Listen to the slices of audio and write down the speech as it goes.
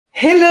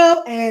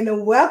Hello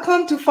and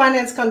welcome to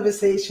Finance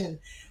Conversation.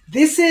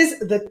 This is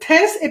the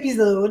 10th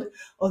episode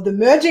of the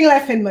Merging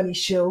Life and Money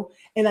Show,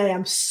 and I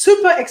am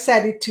super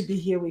excited to be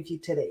here with you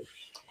today.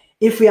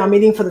 If we are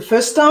meeting for the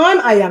first time,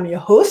 I am your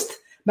host,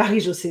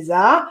 Marie-Jo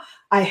César.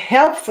 I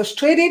help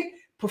frustrated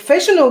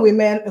professional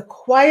women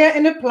acquire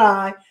and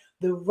apply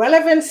the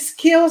relevant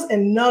skills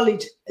and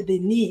knowledge they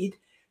need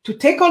to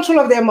take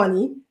control of their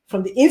money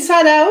from the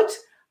inside out,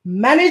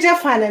 manage their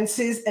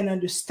finances, and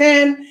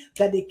understand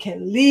that they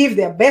can live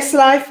their best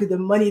life with the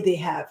money they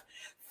have.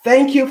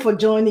 Thank you for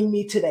joining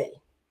me today.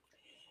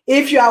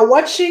 If you are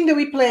watching the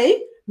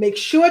replay, make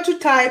sure to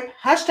type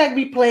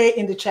 #replay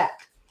in the chat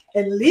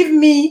and leave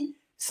me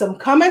some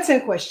comments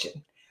and questions.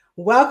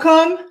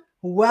 Welcome,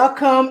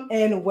 welcome,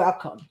 and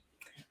welcome.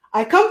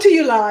 I come to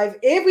you live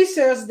every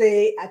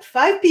Thursday at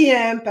 5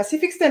 p.m.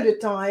 Pacific Standard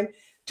Time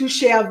to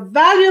share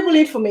valuable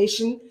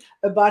information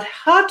about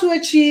how to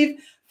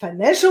achieve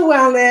financial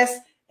wellness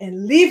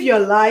and live your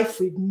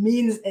life with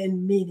means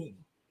and meaning.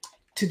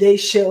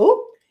 Today's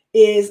show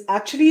is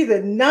actually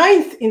the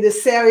 9th in the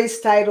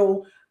series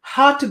titled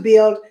How to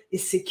Build a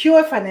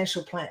Secure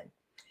Financial Plan.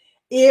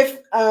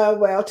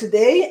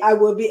 Today I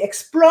will be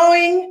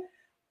exploring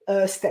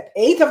step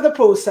 8 of the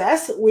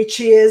process,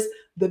 which is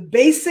the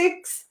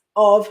basics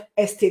of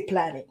estate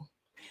planning.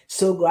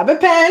 So grab a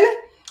pen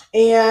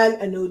and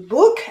a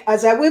notebook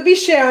as I will be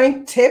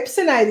sharing tips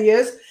and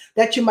ideas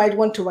that you might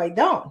want to write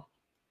down.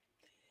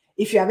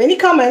 If you have any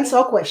comments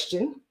or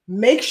questions,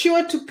 make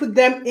sure to put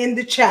them in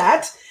the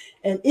chat.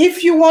 And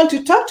if you want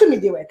to talk to me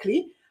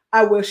directly,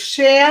 I will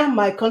share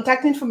my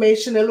contact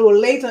information a little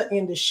later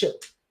in the show.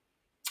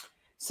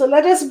 So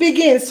let us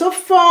begin. So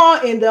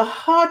far in the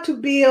How to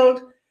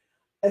Build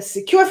a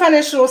Secure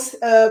Financial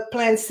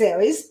Plan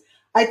series,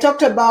 I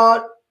talked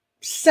about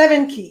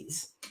 7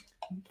 keys: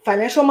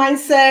 financial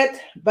mindset,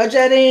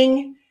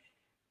 budgeting,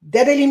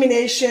 debt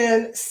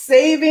elimination,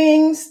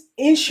 savings,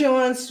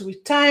 insurance,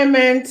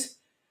 retirement,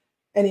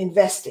 and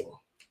investing.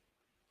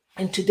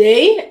 And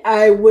today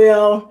I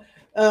will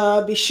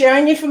be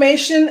sharing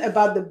information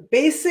about the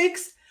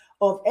basics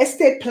of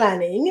estate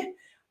planning,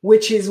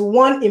 which is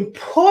one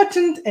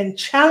important and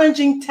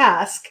challenging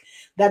task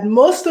that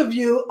most of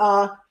you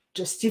are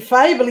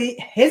justifiably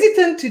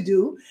hesitant to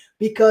do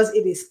because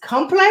it is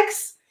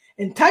complex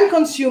and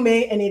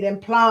time-consuming, and it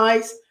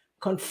implies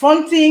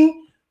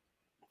confronting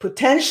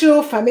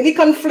potential family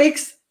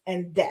conflicts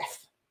and death.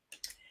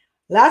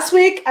 Last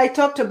week, I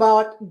talked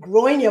about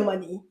growing your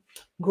money,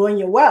 growing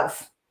your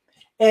wealth,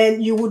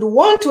 and you would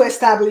want to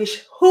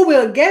establish who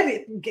will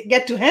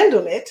get to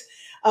handle it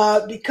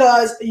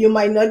because you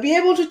might not be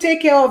able to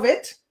take care of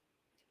it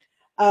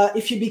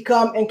if you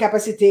become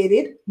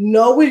incapacitated,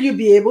 nor will you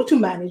be able to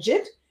manage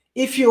it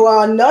if you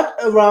are not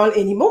around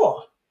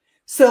anymore.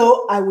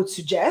 So I would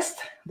suggest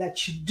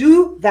that you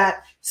do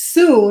that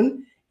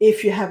soon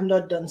if you have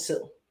not done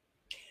so.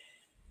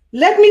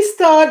 Let me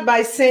start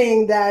by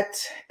saying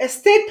that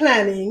estate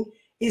planning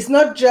is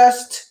not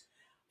just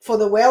for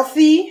the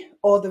wealthy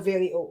or the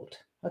very old,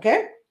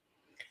 okay?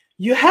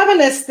 You have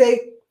an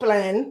estate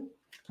plan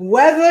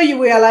whether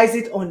you realize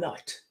it or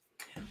not.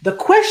 The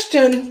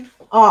question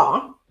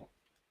are,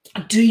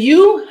 do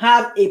you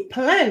have a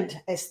planned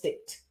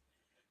estate?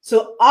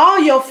 So are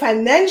your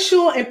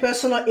financial and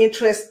personal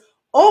interests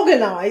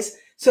organized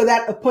so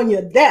that upon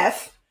your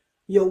death,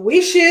 your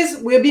wishes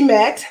will be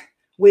met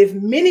with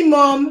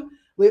minimum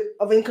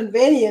of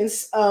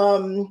inconvenience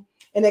and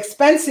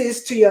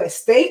expenses to your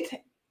estate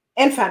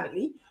and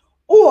family?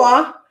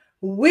 Or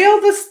will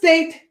the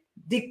state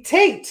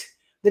dictate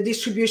the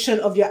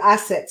distribution of your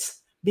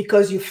assets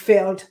because you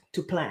failed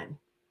to plan?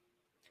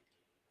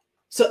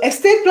 So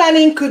estate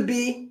planning could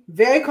be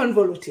very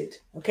convoluted,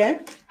 okay?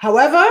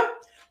 However,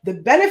 the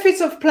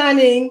benefits of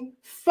planning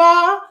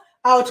far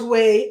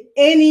outweigh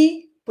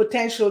any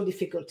potential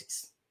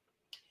difficulties.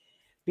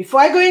 Before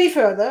I go any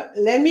further,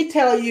 let me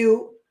tell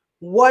you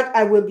what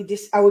I will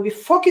be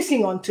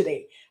focusing on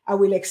today. I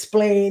will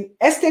explain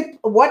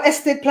what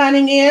estate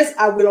planning is.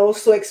 I will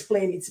also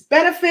explain its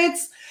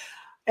benefits.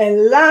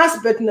 And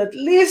last but not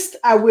least,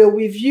 I will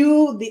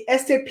review the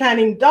estate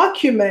planning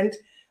document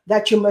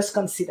that you must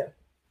consider.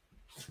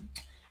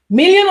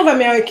 Millions of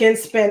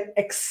Americans spend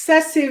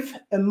excessive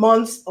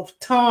amounts of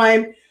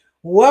time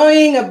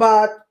worrying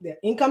about their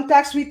income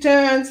tax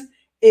returns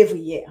every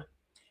year.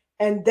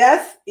 And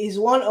death is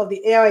one of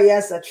the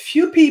areas that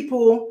few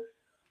people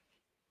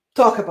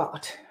talk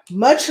about,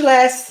 much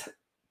less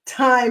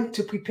time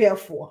to prepare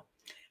for.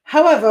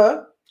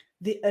 However,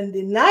 the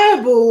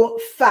undeniable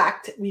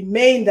fact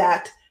remains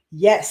that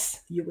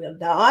yes, you will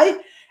die,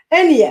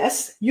 and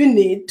yes, you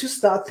need to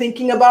start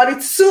thinking about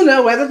it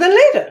sooner rather than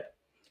later.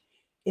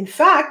 In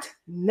fact,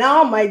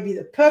 now might be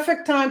the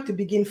perfect time to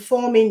begin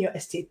forming your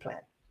estate plan.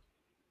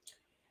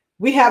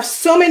 We have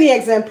so many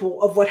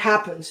examples of what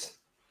happens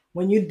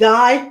when you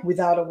die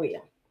without a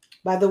will.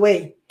 By the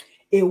way,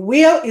 a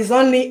will is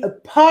only a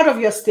part of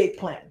your estate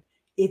plan.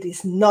 It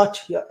is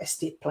not your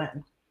estate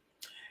plan.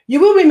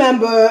 You will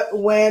remember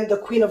when the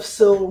Queen of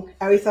Soul,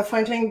 Aretha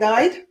Franklin,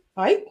 died,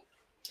 right?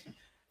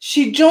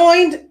 She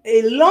joined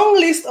a long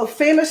list of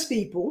famous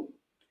people,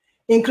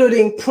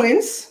 including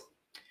Prince,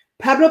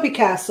 Pablo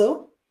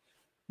Picasso,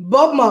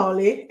 Bob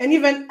Marley, and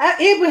even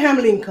Abraham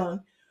Lincoln,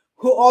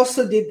 who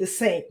also did the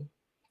same.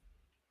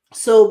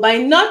 So by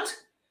not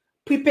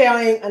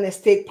preparing an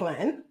estate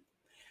plan,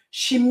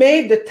 she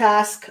made the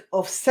task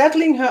of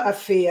settling her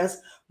affairs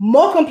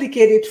more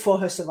complicated for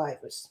her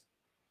survivors.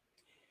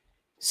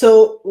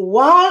 So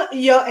while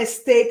your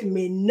estate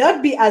may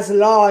not be as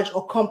large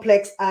or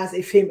complex as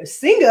a famous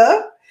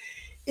singer,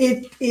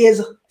 it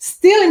is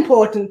still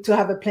important to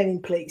have a plan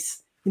in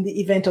place in the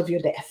event of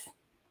your death.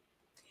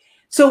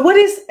 So what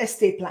is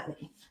estate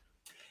planning?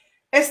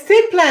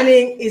 Estate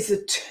planning is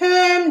a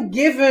term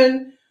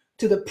given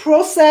to the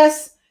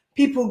process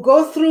people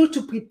go through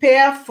to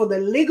prepare for the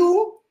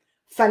legal,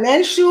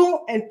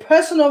 financial, and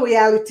personal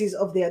realities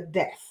of their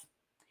death.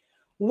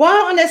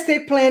 While an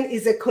estate plan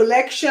is a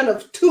collection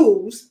of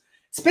tools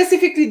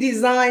specifically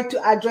designed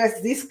to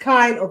address this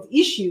kind of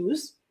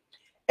issues,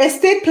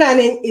 estate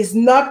planning is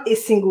not a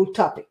single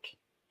topic,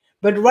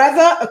 but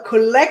rather a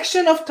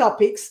collection of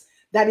topics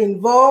that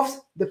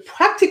involves the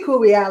practical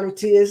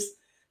realities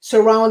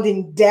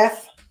surrounding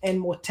death and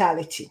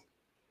mortality.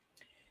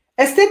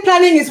 Estate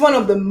planning is one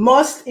of the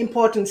most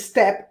important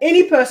steps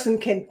any person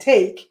can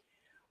take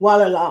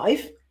while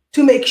alive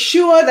to make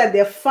sure that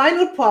their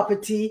final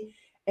property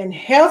and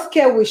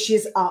healthcare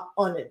wishes are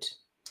honored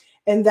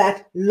and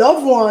that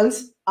loved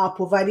ones are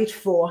provided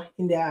for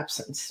in their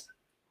absence.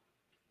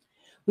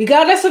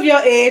 Regardless of your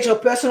age or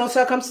personal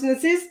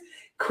circumstances,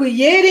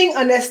 creating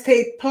an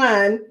estate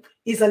plan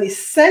is an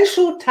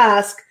essential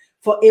task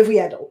for every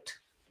adult.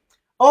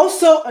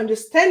 Also,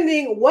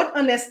 understanding what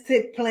an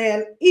estate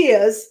plan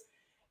is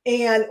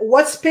and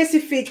what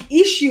specific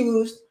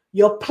issues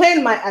your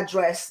plan might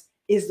address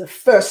is the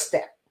first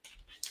step.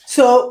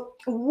 So,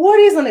 what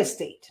is an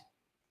estate?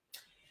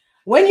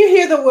 When you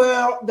hear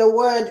the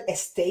word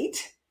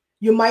estate,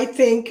 you might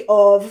think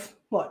of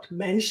what?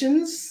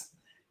 Mansions,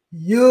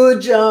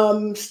 huge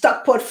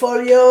stock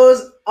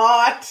portfolios,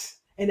 art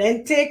and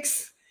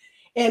antiques,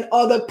 and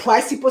other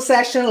pricey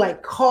possessions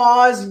like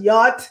cars,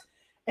 yacht,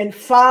 and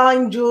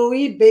fine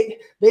jewelry.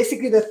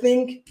 Basically, the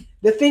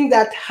thing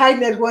that high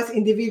net worth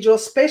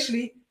individuals,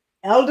 especially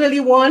elderly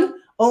one,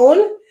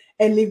 own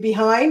and leave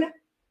behind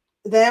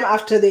them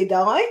after they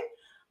die.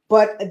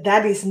 But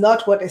that is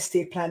not what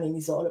estate planning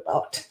is all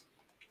about.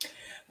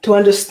 To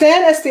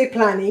understand estate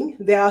planning,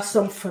 there are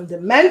some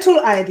fundamental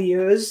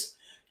ideas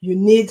you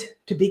need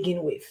to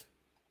begin with.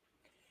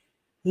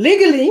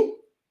 Legally,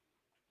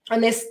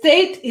 an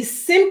estate is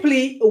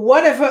simply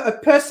whatever a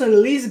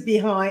person leaves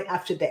behind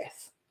after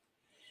death.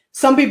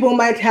 Some people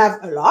might have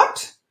a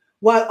lot,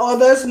 while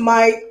others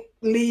might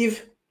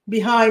leave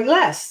behind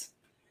less.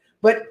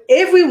 But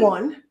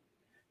everyone,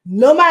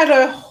 no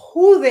matter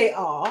who they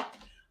are,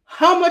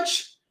 how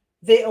much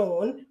they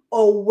own,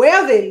 or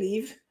where they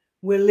live,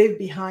 will leave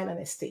behind an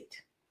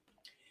estate.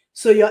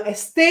 So your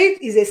estate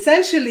is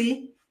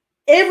essentially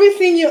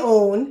everything you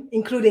own,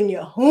 including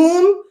your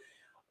home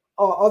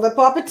or other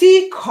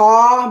property,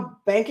 car,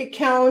 bank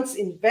accounts,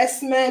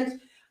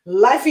 investment,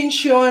 life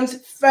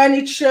insurance,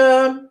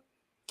 furniture,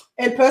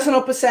 and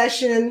personal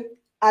possession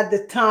at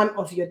the time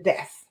of your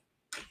death.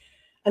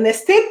 An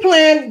estate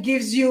plan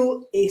gives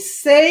you a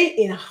say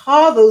in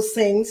how those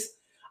things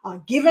are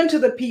given to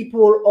the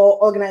people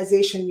or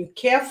organization you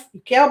care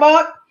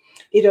about.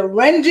 It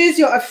arranges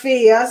your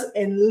affairs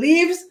and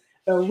leaves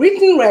a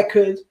written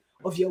record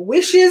of your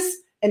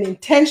wishes and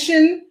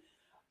intention.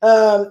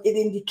 It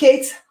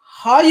indicates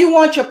how you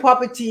want your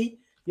property,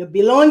 your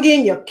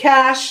belonging, your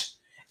cash,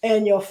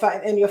 and your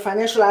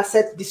financial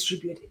assets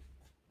distributed.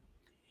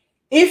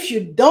 If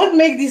you don't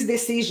make these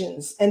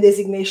decisions and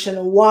designation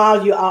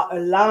while you are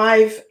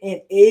alive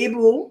and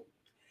able,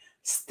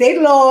 state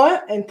law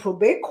and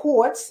probate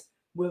courts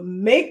will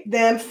make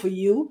them for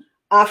you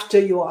after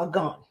you are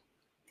gone.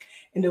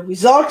 And the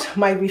result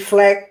might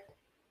reflect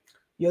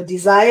your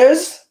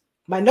desires,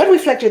 might not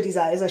reflect your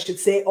desires, I should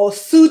say, or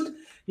suit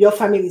your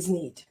family's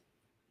need.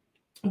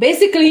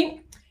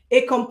 Basically,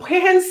 a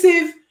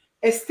comprehensive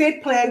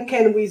estate plan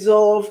can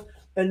resolve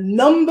a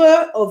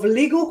number of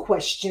legal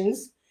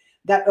questions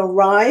that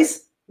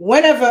arise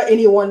whenever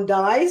anyone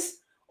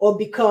dies or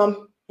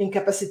become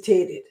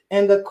incapacitated.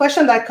 And the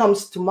question that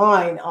comes to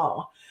mind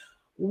are,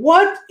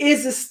 what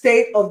is the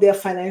state of their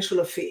financial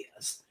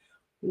affairs?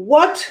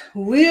 What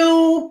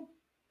real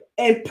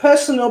and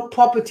personal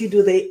property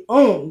do they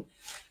own?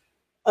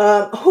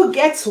 Who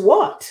gets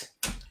what?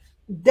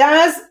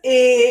 Does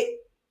a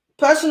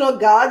personal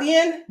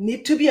guardian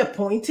need to be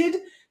appointed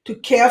to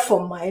care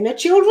for minor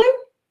children?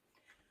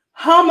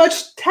 How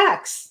much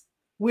tax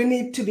will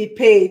need to be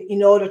paid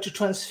in order to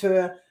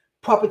transfer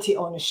property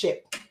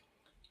ownership?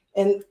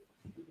 And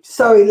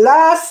sorry,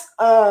 last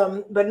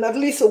but not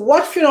least,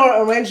 what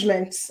funeral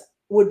arrangements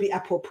would be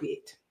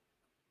appropriate?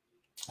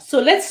 So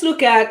let's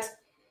look at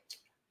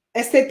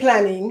estate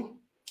planning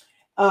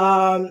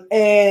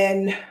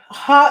and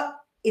how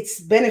it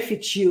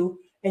benefits you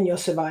and your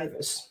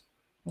survivors.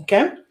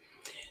 Okay,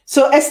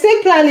 so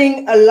estate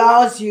planning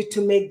allows you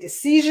to make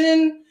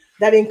decisions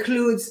that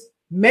includes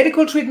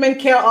medical treatment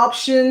care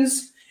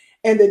options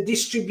and the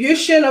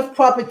distribution of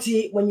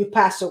property when you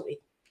pass away.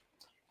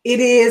 It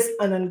is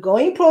an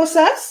ongoing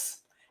process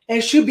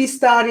and should be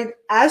started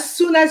as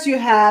soon as you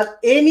have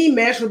any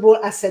measurable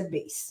asset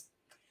base.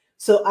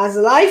 So as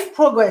life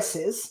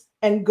progresses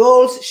and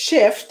goals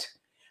shift,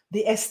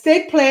 the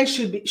estate plan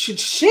should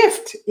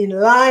shift in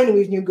line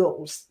with new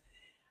goals.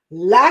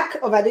 Lack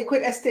of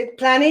adequate estate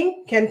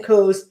planning can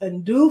cause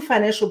undue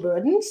financial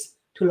burdens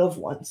to loved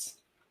ones.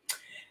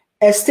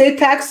 Estate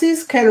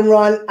taxes can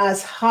run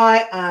as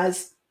high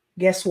as,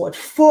 guess what,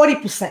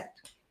 40%.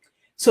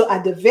 So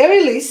at the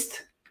very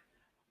least,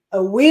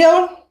 a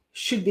will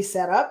should be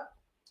set up,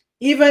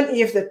 even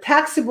if the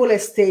taxable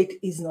estate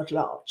is not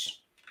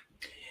large.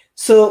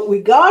 So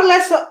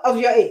regardless of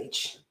your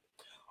age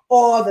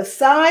or the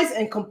size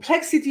and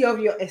complexity of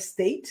your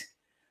estate,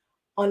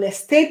 an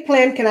estate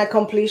plan can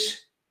accomplish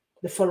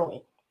the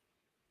following.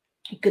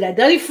 You could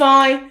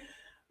identify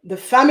the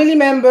family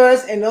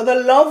members and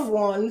other loved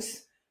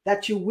ones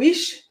that you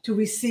wish to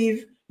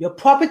receive your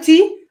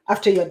property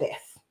after your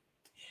death.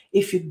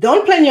 If you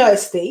don't plan your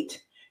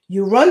estate,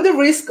 you run the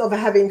risk of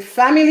having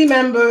family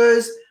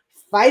members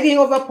fighting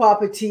over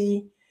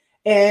property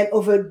and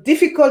over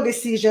difficult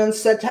decisions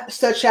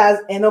such as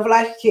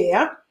end-of-life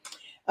care.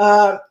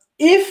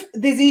 If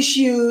these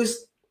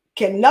issues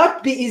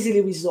cannot be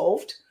easily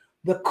resolved,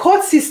 the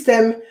court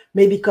system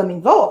may become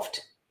involved.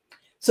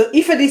 So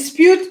if a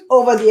dispute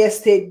over the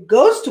estate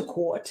goes to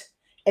court,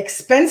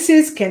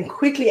 expenses can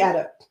quickly add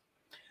up.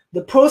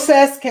 The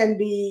process can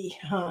be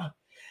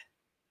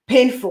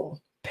painful,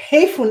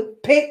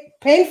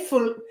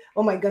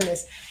 oh my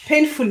goodness,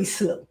 painfully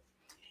slow.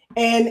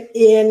 And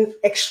in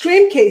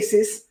extreme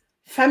cases,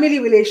 family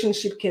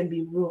relationship can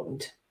be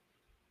ruined.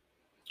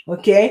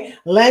 Okay,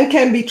 land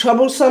can be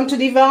troublesome to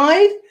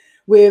divide,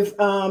 with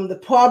the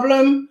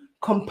problem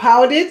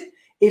compounded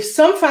if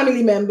some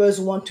family members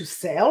want to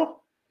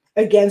sell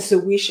against the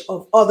wish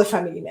of other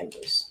family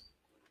members.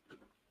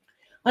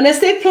 An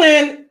estate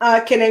plan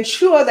can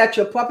ensure that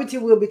your property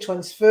will be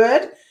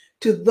transferred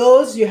to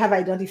those you have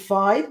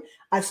identified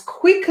as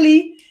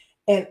quickly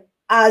and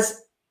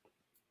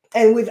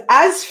with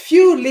as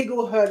few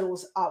legal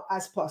hurdles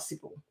as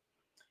possible.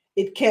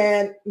 It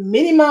can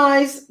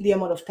minimize the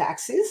amount of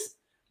taxes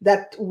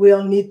that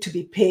will need to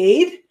be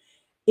paid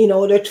in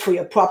order for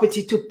your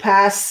property to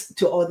pass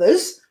to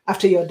others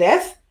after your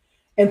death,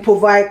 and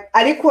provide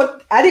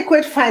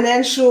adequate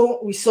financial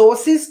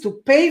resources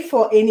to pay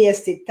for any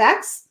estate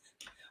tax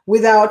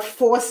without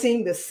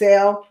forcing the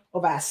sale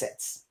of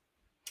assets.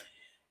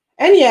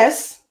 And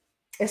yes,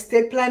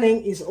 estate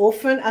planning is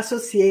often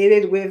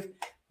associated with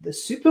the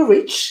super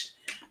rich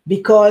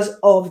because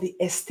of the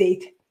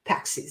estate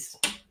taxes.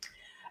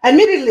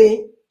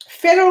 Admittedly,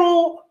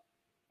 federal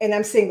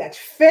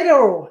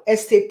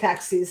estate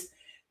taxes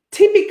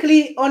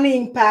typically only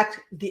impact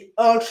the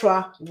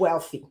ultra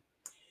wealthy.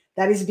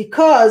 That is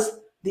because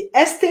the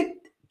estate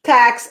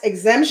tax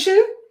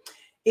exemption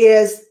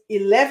is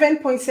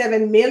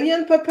 $11.7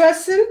 million per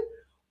person,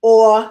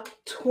 or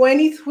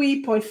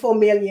 $23.4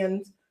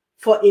 million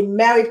for a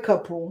married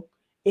couple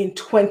in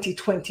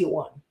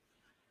 2021.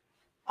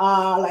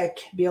 Like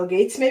Bill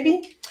Gates,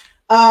 maybe.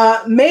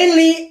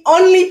 Mainly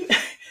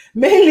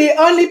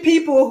only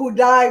people who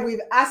die with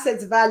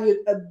assets valued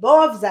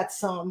above that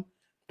sum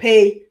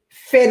pay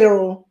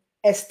federal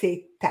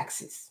estate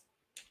taxes.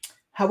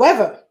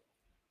 However,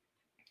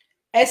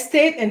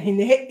 estate and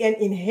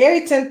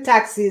inheritance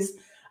taxes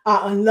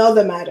are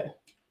another matter.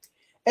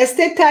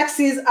 Estate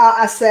taxes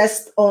are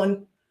assessed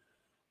on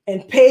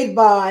and paid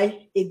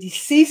by a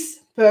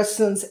deceased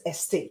person's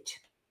estate,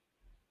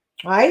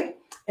 right?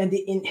 And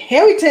the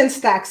inheritance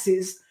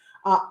taxes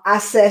are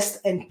assessed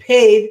and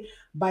paid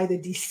by the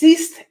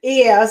deceased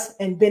heirs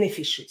and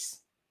beneficiaries.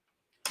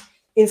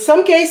 In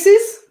some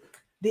cases,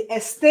 the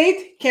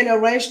estate can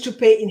arrange to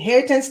pay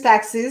inheritance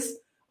taxes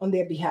on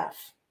their behalf.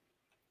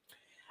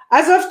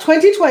 As of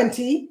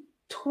 2020,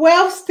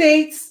 12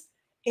 states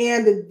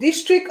and the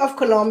District of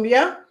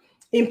Columbia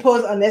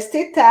imposed an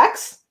estate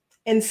tax,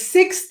 and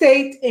 6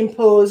 states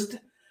imposed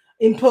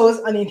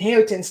an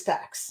inheritance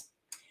tax.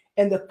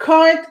 And the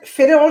current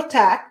federal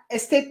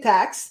estate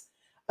tax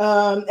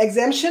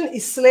exemption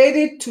is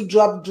slated to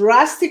drop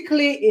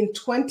drastically in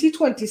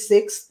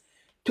 2026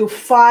 to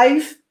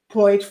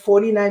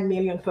 $5.49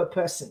 million per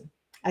person,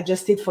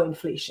 adjusted for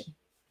inflation.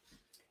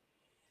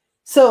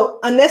 So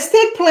an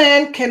estate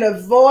plan can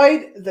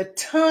avoid the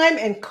time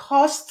and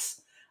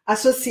costs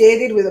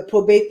associated with the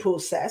probate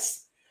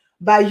process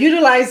by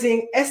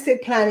utilizing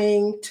estate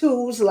planning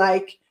tools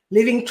like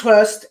living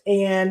trust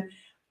and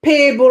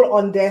payable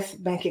on death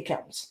bank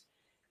accounts.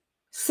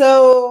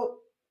 So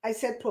I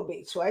said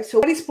probate, right? So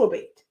what is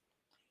probate?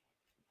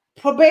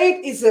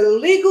 Probate is a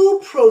legal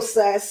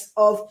process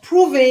of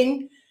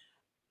proving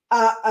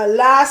a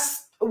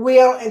last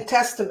will and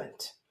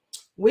testament,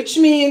 which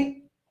means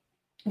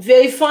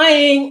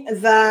verifying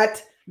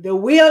that the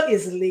will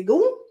is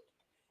legal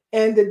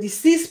and the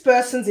deceased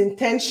person's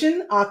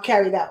intentions are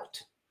carried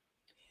out.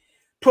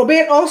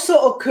 Probate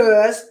also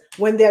occurs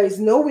when there is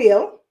no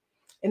will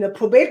and a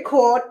probate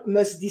court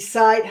must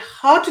decide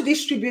how to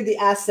distribute the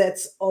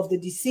assets of the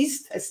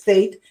deceased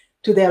estate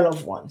to their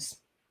loved ones.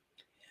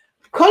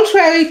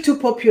 Contrary to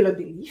popular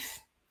belief,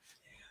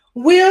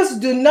 wills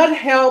do not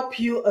help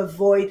you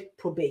avoid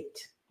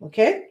probate,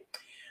 okay?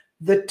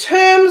 The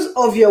terms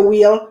of your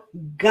will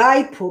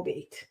guide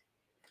probate,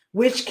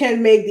 which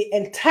can make the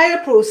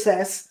entire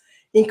process,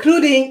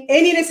 including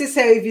any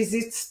necessary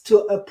visits to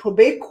a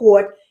probate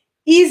court,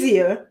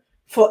 easier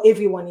for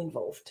everyone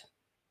involved.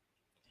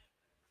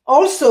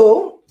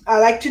 Also, I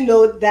like to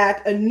note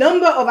that a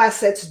number of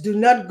assets do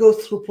not go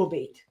through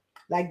probate,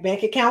 like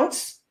bank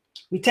accounts,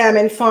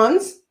 retirement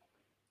funds,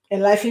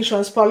 and life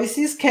insurance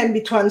policies can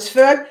be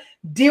transferred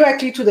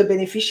directly to the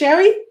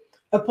beneficiary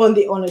upon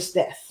the owner's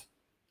death.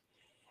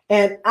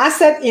 And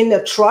assets in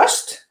a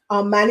trust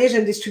are managed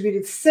and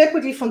distributed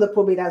separately from the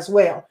probate as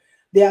well.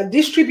 They are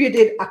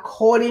distributed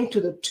according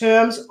to the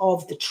terms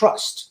of the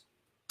trust.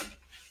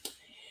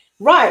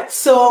 Right,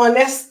 so an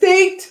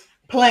estate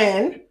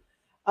plan,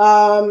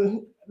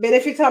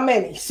 benefits are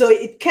many. So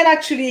it can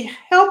actually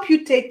help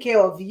you take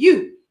care of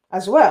you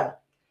as well.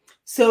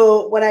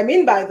 So what I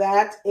mean by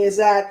that is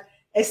that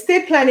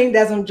estate planning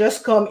doesn't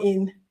just come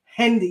in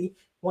handy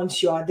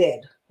once you are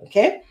dead,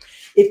 okay?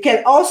 It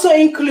can also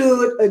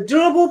include a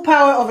durable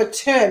power of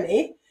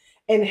attorney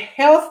and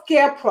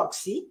healthcare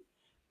proxy,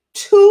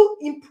 two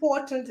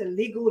important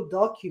legal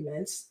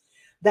documents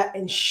that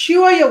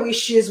ensure your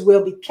wishes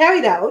will be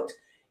carried out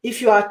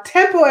if you are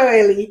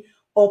temporarily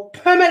or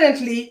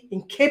permanently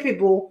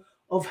incapable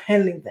of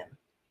handling them.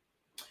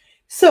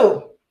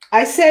 So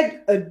I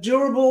said a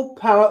durable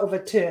power of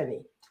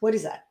attorney. What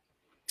is that?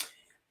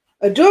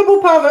 A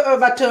durable power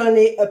of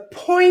attorney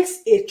appoints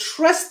a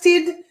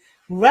trusted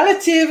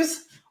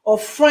relative or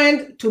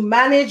friend to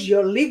manage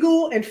your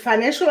legal and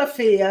financial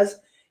affairs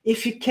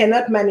if you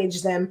cannot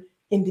manage them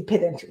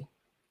independently.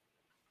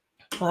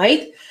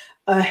 Right?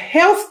 A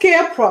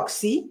healthcare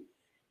proxy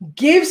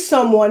gives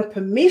someone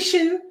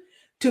permission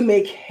to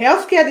make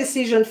healthcare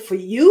decisions for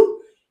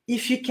you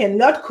if you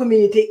cannot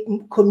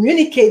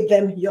communicate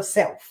them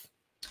yourself.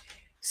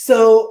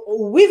 So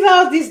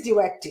without this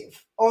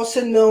directive,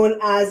 also known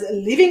as a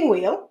living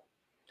will,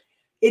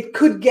 it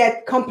could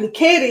get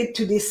complicated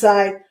to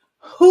decide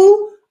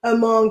who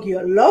among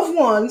your loved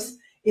ones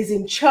is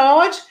in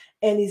charge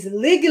and is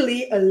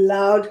legally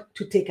allowed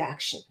to take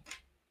action.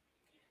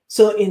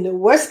 So in the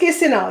worst case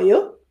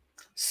scenario,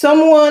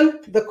 someone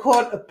the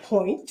court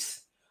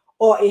appoints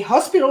or a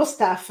hospital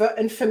staffer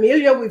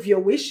unfamiliar with your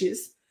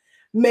wishes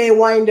may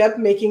wind up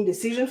making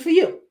decisions for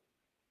you.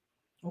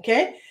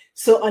 Okay?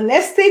 So an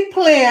estate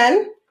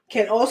plan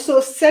can also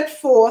set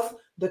forth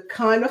the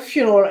kind of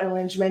funeral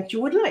arrangement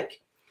you would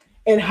like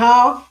and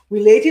how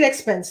related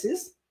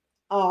expenses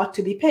are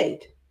to be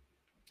paid.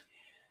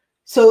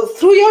 So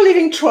through your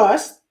living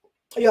trust,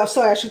 your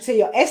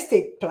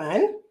estate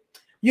plan,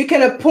 you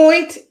can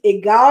appoint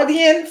a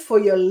guardian for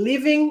your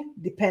living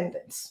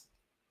dependents.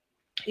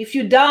 If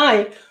you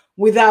die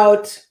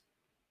without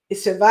a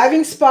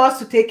surviving spouse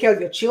to take care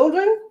of your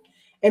children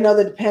and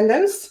other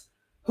dependents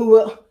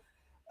who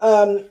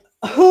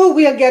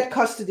will get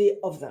custody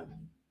of them.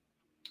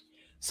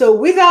 So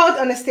without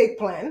an estate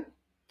plan,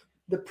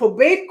 the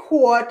probate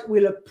court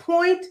will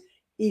appoint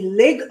a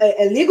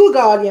legal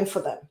guardian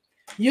for them,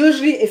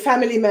 usually a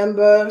family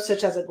member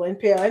such as a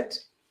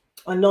grandparent,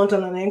 an aunt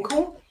or an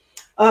uncle.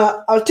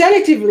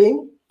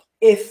 Alternatively,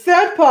 a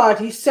third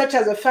party such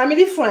as a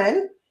family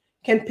friend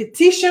can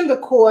petition the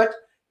court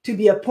to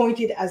be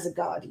appointed as a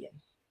guardian.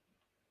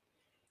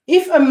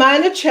 If a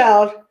minor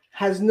child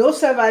has no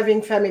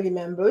surviving family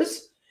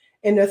members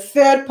and a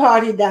third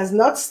party does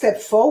not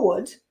step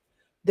forward,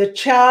 the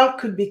child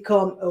could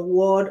become a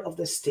ward of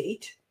the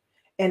state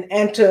and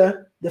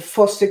enter the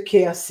foster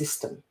care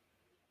system.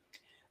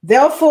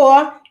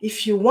 Therefore,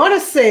 if you want a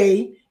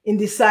say in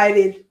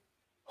deciding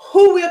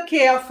who will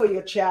care for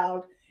your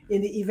child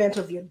in the event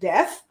of your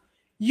death,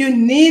 you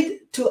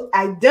need to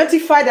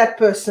identify that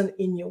person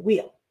in your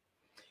will.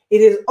 It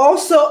is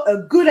also a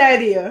good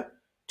idea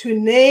to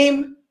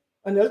name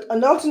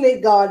an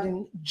alternate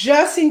guardian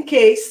just in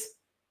case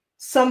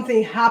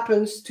something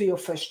happens to your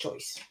first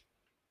choice.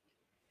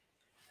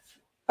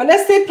 An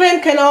estate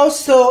plan can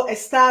also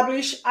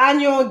establish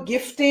annual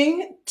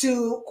gifting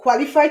to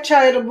qualified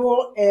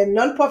charitable and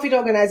nonprofit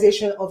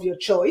organizations of your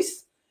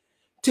choice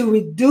to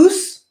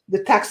reduce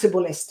the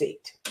taxable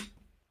estate.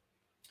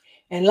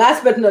 And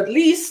last but not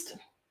least,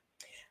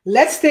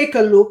 let's take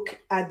a look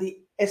at the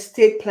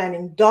estate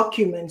planning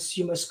documents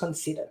you must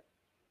consider.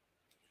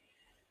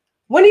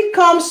 When it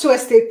comes to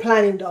estate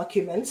planning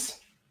documents,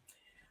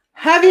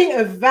 having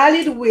a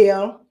valid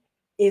will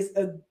is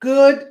a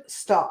good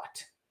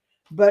start.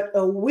 But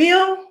a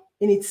will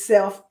in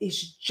itself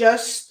is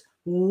just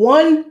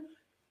one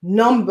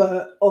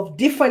number of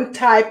different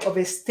types of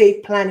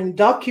estate planning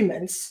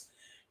documents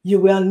you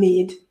will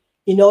need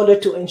in order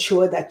to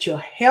ensure that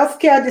your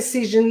healthcare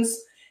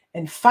decisions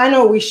and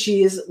final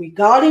wishes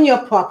regarding your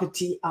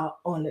property are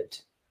honored.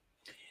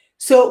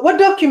 So what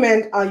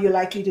document are you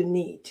likely to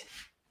need?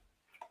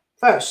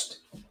 First,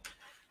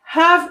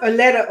 have a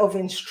letter of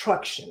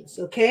instructions,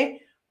 okay?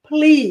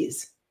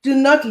 Please do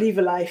not live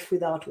a life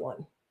without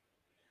one.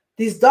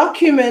 This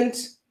document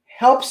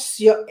helps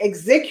your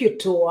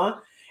executor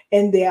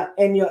and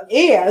your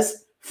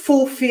heirs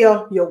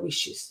fulfill your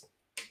wishes.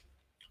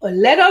 A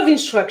letter of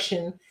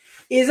instruction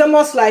is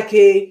almost like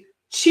a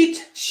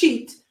cheat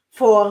sheet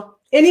for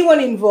anyone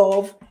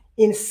involved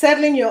in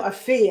settling your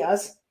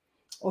affairs.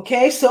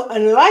 Okay, so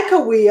unlike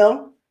a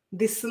will,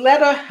 this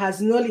letter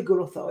has no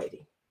legal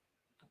authority.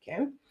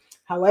 Okay,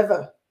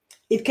 however,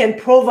 it can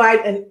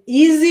provide an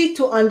easy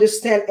to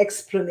understand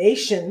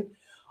explanation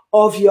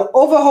of your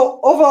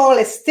overall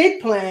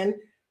estate plan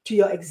to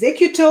your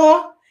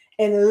executor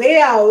and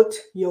lay out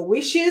your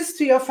wishes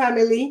to your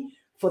family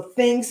for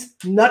things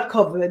not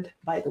covered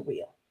by the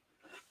will.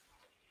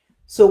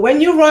 So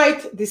when you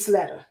write this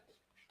letter,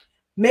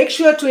 make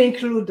sure to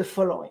include the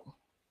following: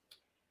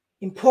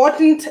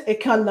 important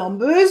account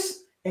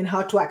numbers and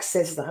how to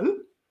access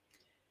them,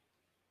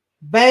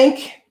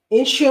 bank,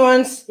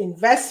 insurance,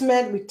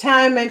 investment,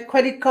 retirement,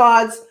 credit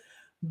cards,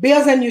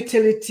 bills and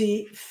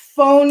utility,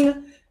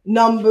 phone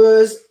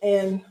numbers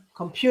and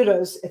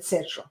computers,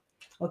 etc.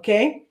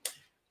 Okay?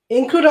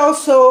 Include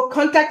also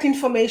contact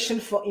information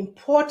for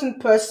important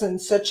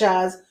persons such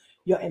as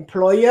your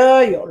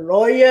employer, your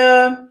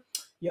lawyer,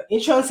 your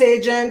insurance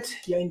agent,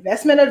 your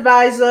investment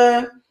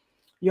advisor,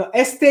 your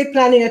estate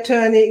planning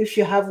attorney if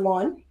you have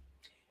one,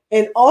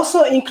 and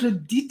also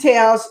include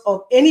details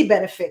of any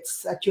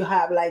benefits that you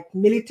have, like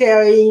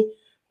military,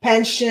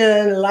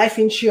 pension, life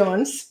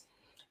insurance,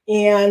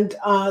 and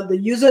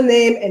the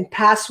username and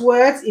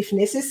passwords if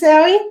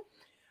necessary,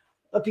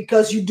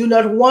 because you do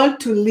not want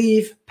to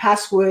leave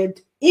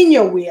password in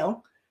your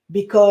will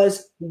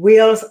because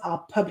wills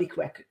are public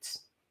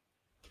records.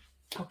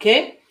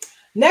 Okay?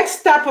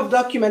 Next type of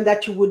document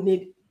that you would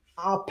need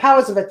are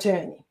powers of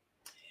attorney.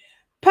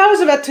 Powers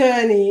of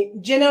attorney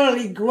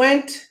generally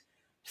grant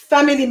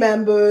family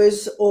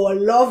members or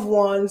loved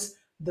ones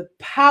the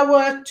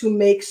power to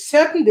make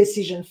certain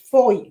decisions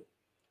for you.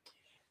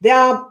 There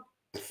are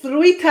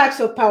 3 types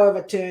of power of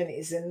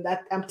attorneys, and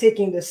that I'm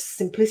taking the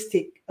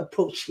simplistic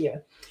approach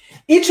here,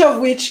 each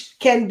of which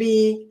can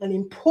be an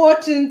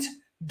important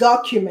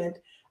document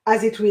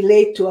as it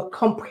relates to a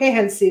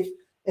comprehensive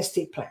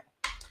estate plan.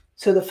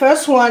 So the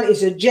first one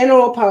is a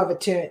general power of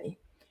attorney.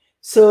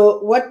 So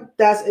what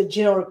does a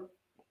general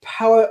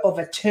power of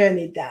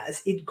attorney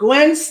does? It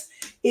grants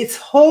its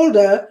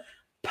holder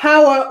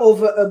power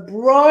over a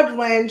broad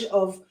range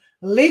of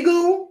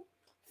legal,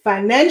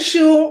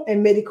 financial,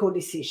 and medical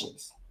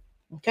decisions.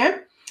 Okay?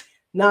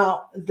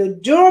 Now, the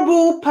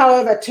durable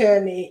power of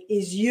attorney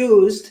is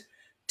used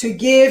to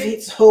give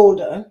its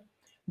holder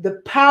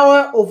the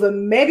power over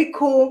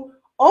medical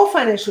or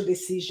financial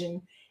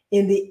decision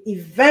in the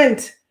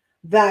event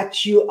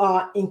that you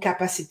are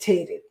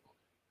incapacitated.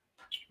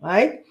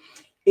 Right?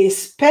 A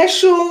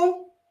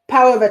special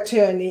power of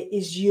attorney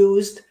is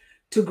used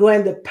to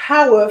grant the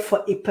power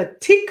for a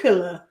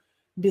particular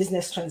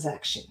business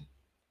transaction.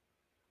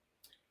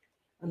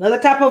 Another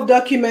type of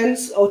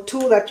documents or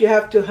tool that you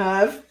have to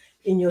have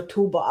in your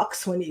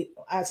toolbox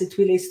as it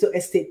relates to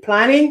estate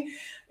planning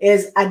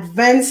is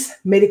advanced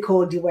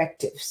medical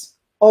directives,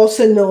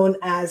 also known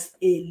as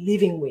a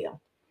living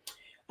will.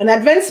 An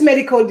advanced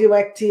medical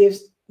directive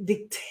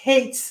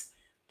dictates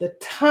the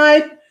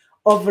type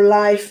of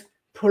life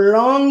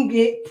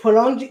prolonging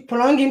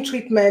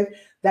treatment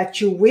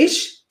that you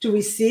wish to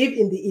receive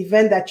in the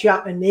event that you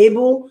are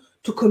unable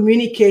to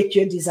communicate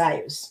your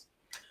desires.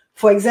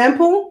 For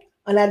example,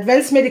 an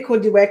advanced medical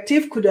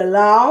directive could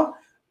allow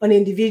an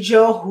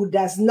individual who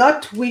does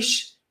not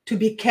wish to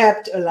be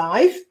kept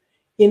alive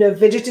in a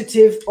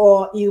vegetative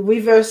or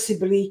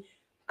irreversibly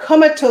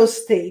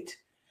comatose state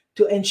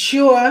to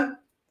ensure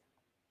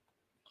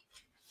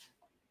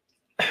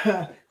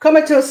that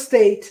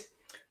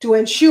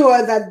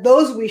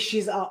those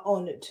wishes are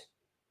honored.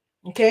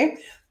 Okay?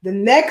 The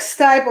next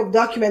type of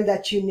document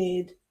that you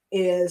need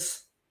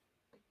is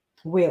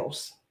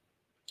wills.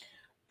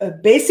 A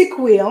basic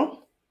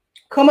will,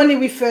 commonly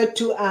referred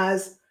to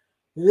as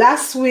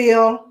last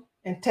will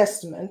and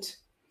testament,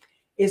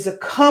 is a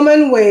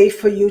common way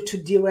for you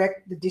to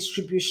direct the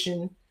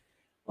distribution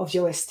of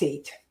your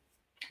estate,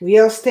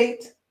 real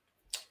estate,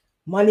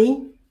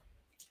 money,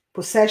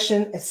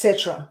 possession,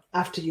 etc.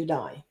 after you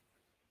die.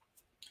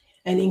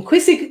 And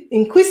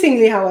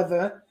increasingly,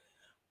 however,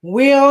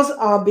 wills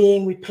are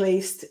being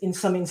replaced in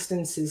some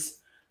instances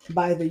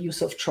by the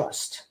use of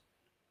trust.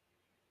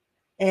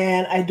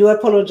 And I do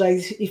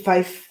apologize if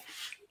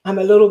I'm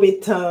a little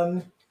bit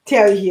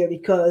teary here,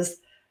 because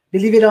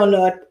believe it or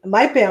not,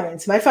 my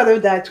father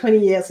died 20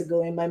 years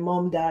ago and my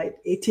mom died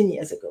 18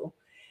 years ago.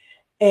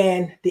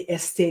 And the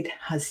estate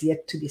has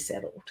yet to be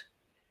settled.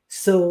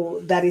 So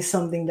that is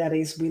something that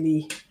is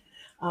really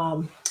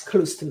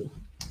close to me.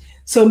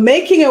 So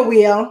making a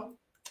will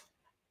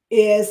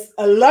is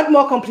a lot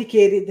more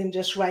complicated than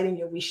just writing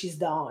your wishes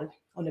down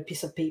on a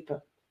piece of paper.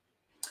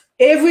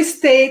 Every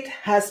state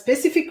has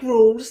specific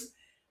rules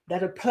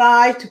that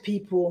apply to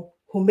people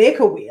who make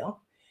a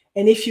will.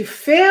 And if you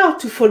fail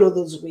to follow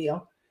those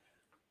rules,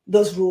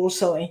 those rules,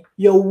 sorry,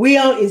 your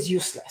will is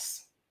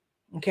useless.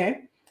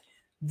 Okay?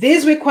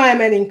 This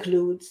requirement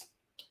includes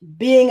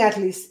being at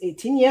least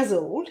 18 years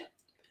old,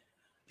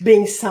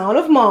 being sound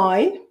of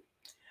mind,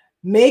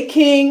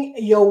 making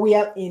your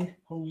will in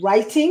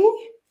writing,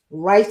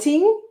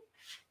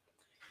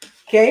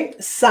 okay,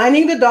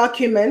 signing the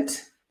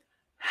document,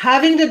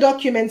 having the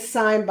document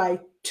signed by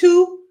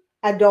 2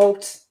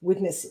 adult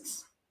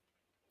witnesses.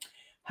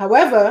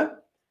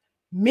 However,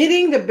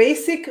 meeting the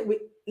basic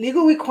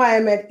legal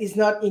requirement is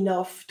not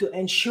enough to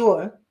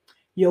ensure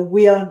your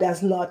will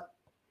does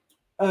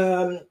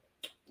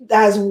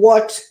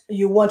what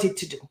you want it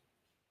to do.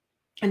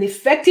 An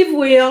effective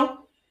will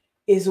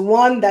is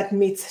one that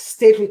meets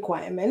state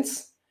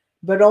requirements,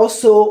 but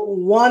also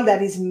one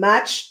that is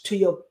matched to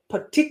your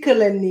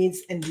particular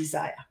needs and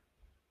desire.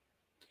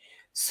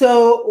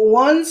 So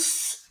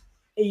once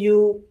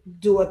you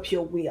do up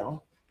your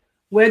will,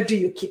 where do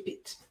you keep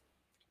it?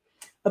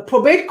 A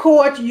probate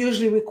court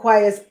usually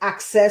requires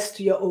access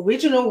to your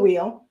original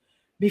will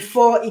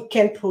before it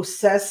can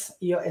process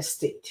your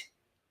estate.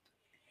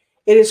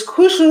 It is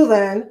crucial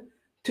then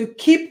to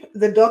keep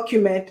the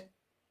document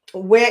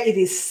where it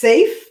is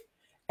safe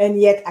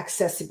and yet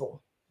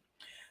accessible.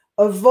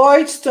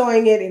 Avoid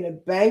storing it in a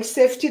bank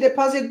safety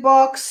deposit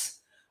box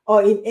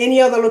or in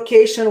any other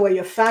location where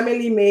your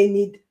family may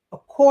need a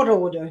court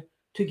order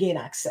to gain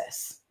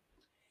access.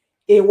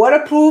 A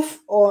waterproof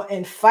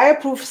and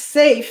fireproof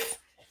safe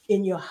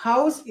in your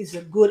house is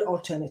a good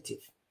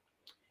alternative.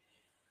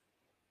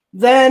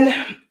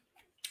 Then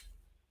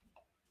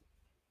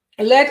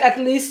let at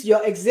least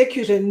your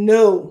executor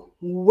know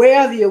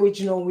where the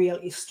original will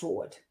is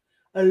stored,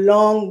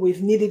 along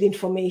with needed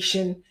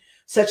information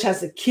such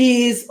as the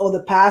keys or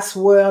the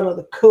password or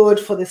the code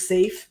for the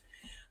safe.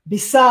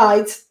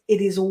 Besides, it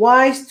is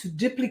wise to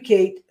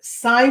duplicate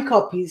signed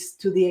copies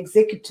to the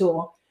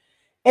executor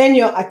and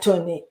your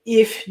attorney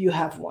if you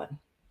have one.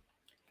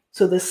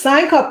 So the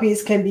signed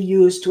copies can be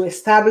used to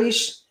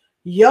establish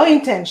your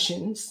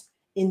intentions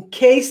in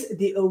case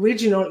the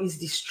original is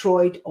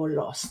destroyed or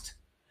lost.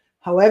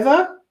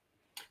 However,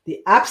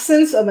 the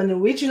absence of an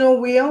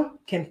original will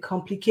can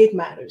complicate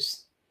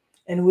matters,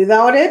 and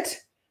without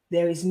it,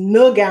 there is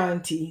no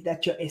guarantee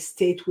that your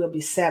estate will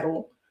be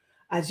settled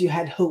as you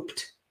had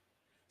hoped.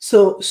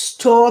 So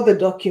store the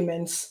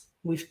documents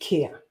with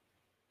care.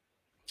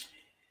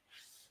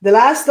 The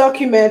last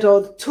document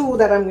or tool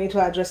that I'm going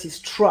to address is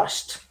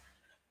trust.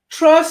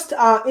 Trusts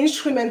are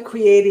instruments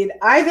created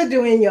either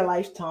during your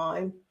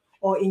lifetime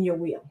or in your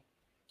will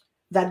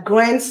that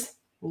grants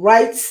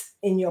rights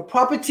in your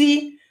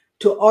property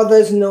to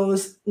others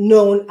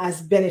known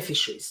as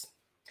beneficiaries.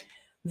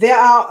 There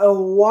are a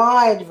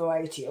wide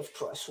variety of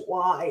trusts,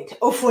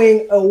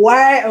 offering a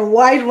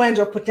wide range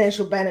of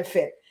potential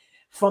benefit,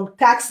 from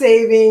tax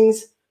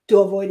savings to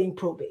avoiding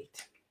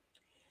probate.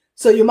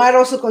 So you might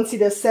also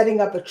consider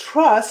setting up a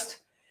trust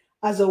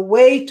as a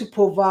way to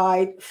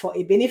provide for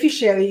a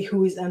beneficiary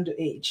who is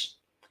underage.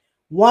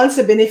 Once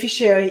a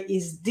beneficiary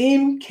is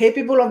deemed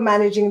capable of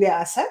managing their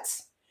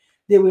assets,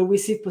 they will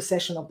receive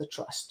possession of the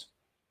trust.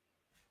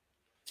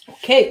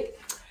 Okay,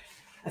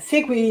 I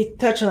think we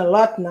touched on a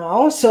lot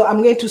now, so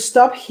I'm going to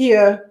stop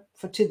here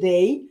for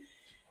today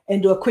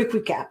and do a quick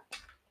recap.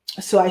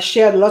 So I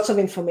shared lots of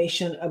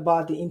information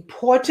about the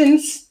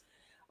importance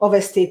of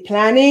estate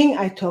planning.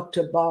 I talked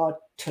about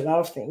a lot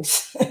of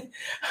things.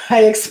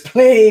 I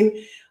explained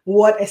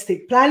what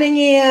estate planning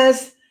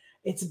is,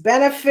 its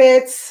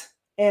benefits,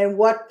 and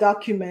what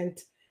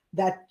document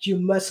that you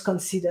must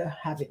consider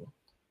having.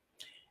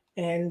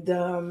 And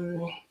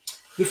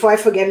before I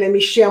forget, let me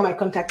share my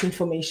contact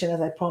information as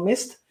I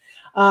promised.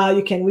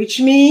 You can reach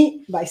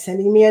me by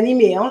sending me an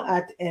email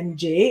at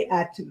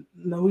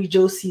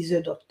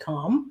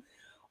mj@marijocaesar.com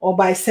or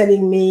by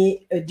sending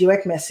me a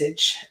direct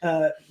message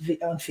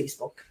on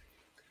Facebook.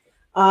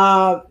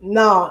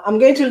 Now, I'm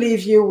going to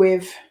leave you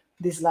with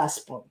this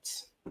last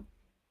point.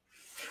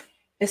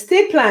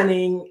 Estate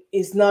planning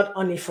is not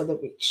only for the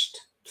rich,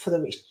 for the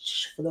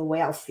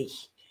wealthy,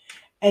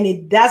 and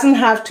it doesn't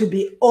have to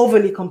be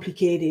overly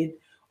complicated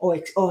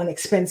or an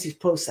expensive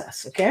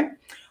process, okay?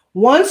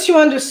 Once you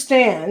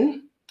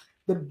understand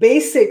the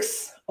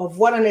basics of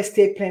what an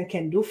estate plan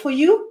can do for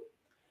you,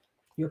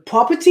 your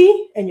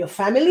property, and your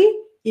family,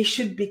 it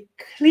should be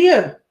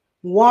clear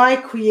why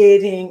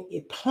creating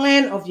a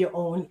plan of your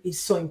own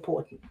is so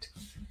important.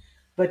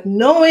 But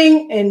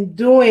knowing and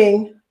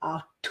doing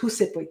are two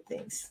separate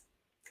things,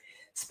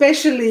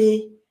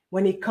 especially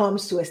when it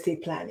comes to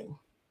estate planning.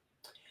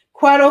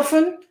 Quite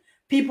often,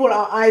 people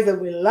are either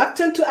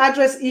reluctant to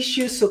address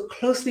issues so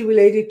closely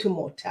related to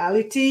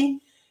mortality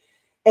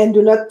and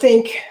do not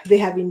think they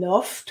have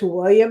enough to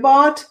worry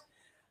about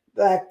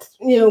that,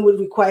 would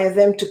require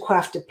them to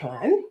craft a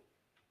plan.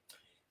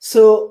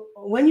 So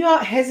when you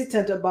are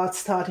hesitant about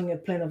starting a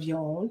plan of your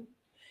own,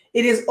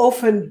 it is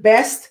often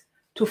best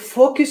to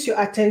focus your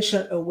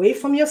attention away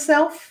from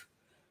yourself,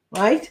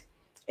 right,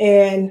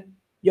 and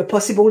your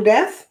possible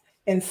death,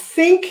 and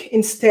think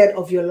instead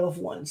of your loved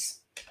ones.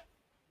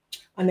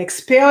 An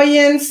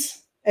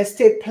experienced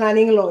estate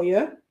planning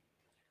lawyer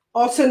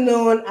also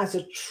known as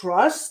a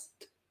trust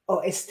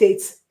or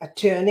estate's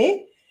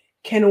attorney,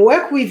 can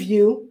work with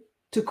you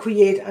to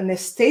create an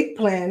estate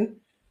plan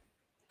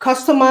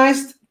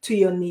customized to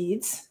your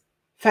needs,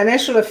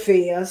 financial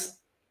affairs,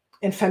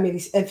 and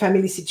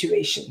family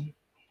situation.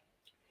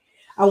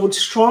 I would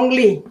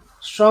strongly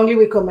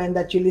recommend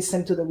that you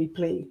listen to the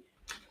replay.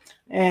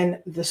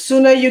 And the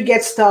sooner you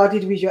get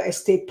started with your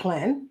estate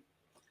plan,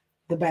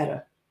 the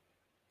better.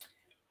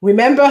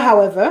 Remember,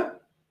 however,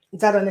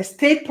 that an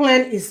estate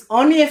plan is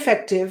only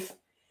effective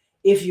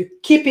if you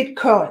keep it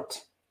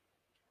current.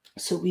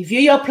 So review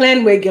your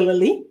plan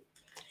regularly,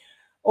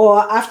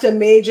 or after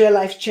major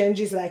life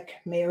changes like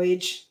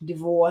marriage,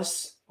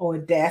 divorce, or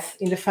death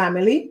in the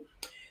family.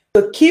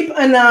 So keep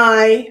an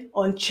eye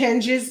on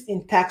changes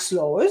in tax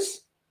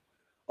laws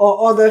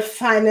or other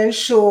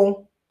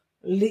financial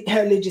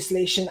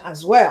legislation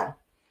as well.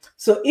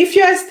 So if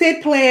your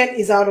estate plan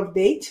is out of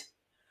date,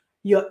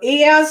 your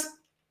heirs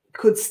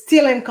could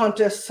still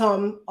encounter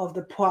some of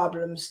the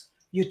problems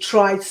you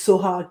tried so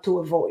hard to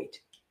avoid.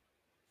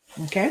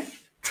 Okay?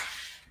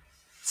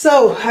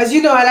 So, as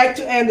you know, I like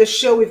to end the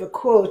show with a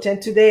quote,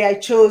 and today I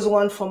chose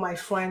one from my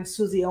friend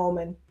Susie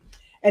Ullman,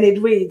 and it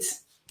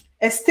reads,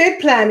 "Estate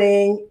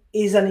planning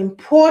is an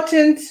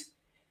important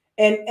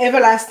and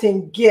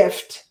everlasting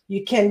gift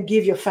you can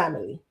give your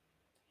family.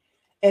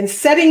 And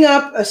setting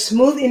up a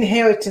smooth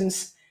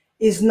inheritance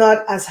is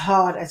not as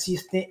hard as you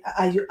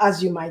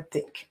might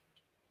think."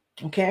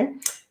 Okay,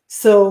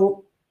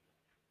 so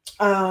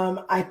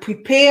I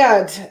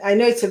prepared. I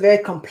know it's a very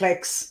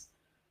complex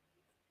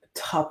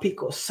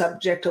topic or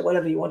subject or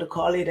whatever you want to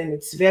call it, and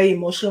it's very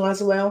emotional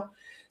as well.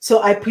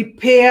 So I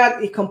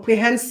prepared a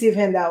comprehensive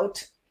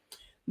handout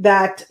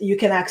that you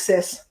can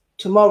access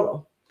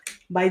tomorrow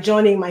by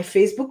joining my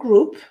Facebook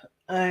group,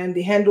 and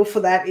the handle for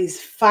that is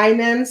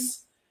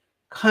Finance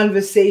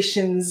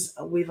Conversations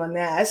with an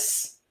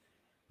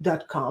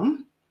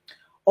S.com,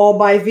 or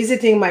by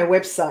visiting my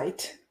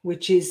website,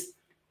 which is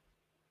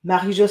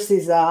Marie-Jo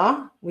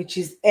César, which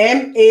is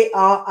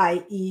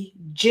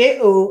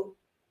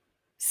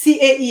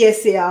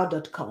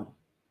MARIEJOCAESAR.com.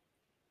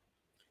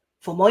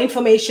 For more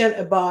information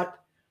about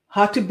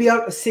how to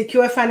build a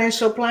secure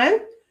financial plan,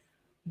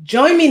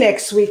 join me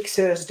next week,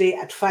 Thursday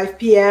at 5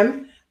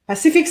 p.m.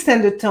 Pacific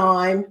Standard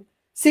Time,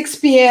 6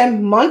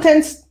 p.m.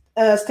 Mountain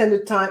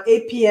Standard Time,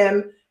 8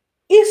 p.m.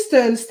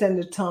 Eastern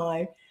Standard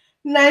Time,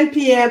 9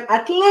 p.m.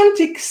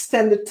 Atlantic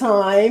Standard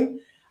Time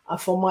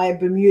for my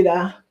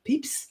Bermuda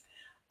peeps.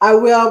 I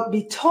will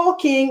be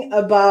talking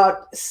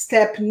about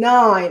step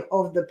 9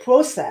 of the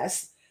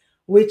process,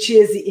 which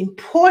is the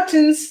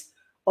importance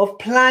of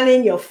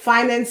planning your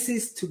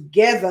finances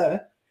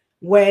together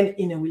when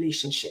in a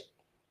relationship.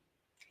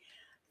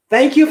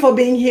 Thank you for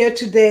being here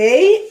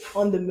today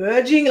on the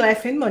Merging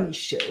Life and Money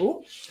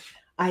Show.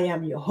 I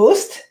am your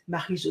host,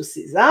 Marie-Jo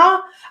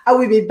César. I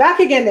will be back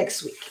again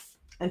next week.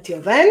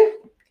 Until then,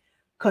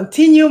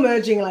 continue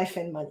merging life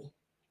and money.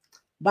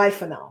 Bye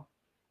for now.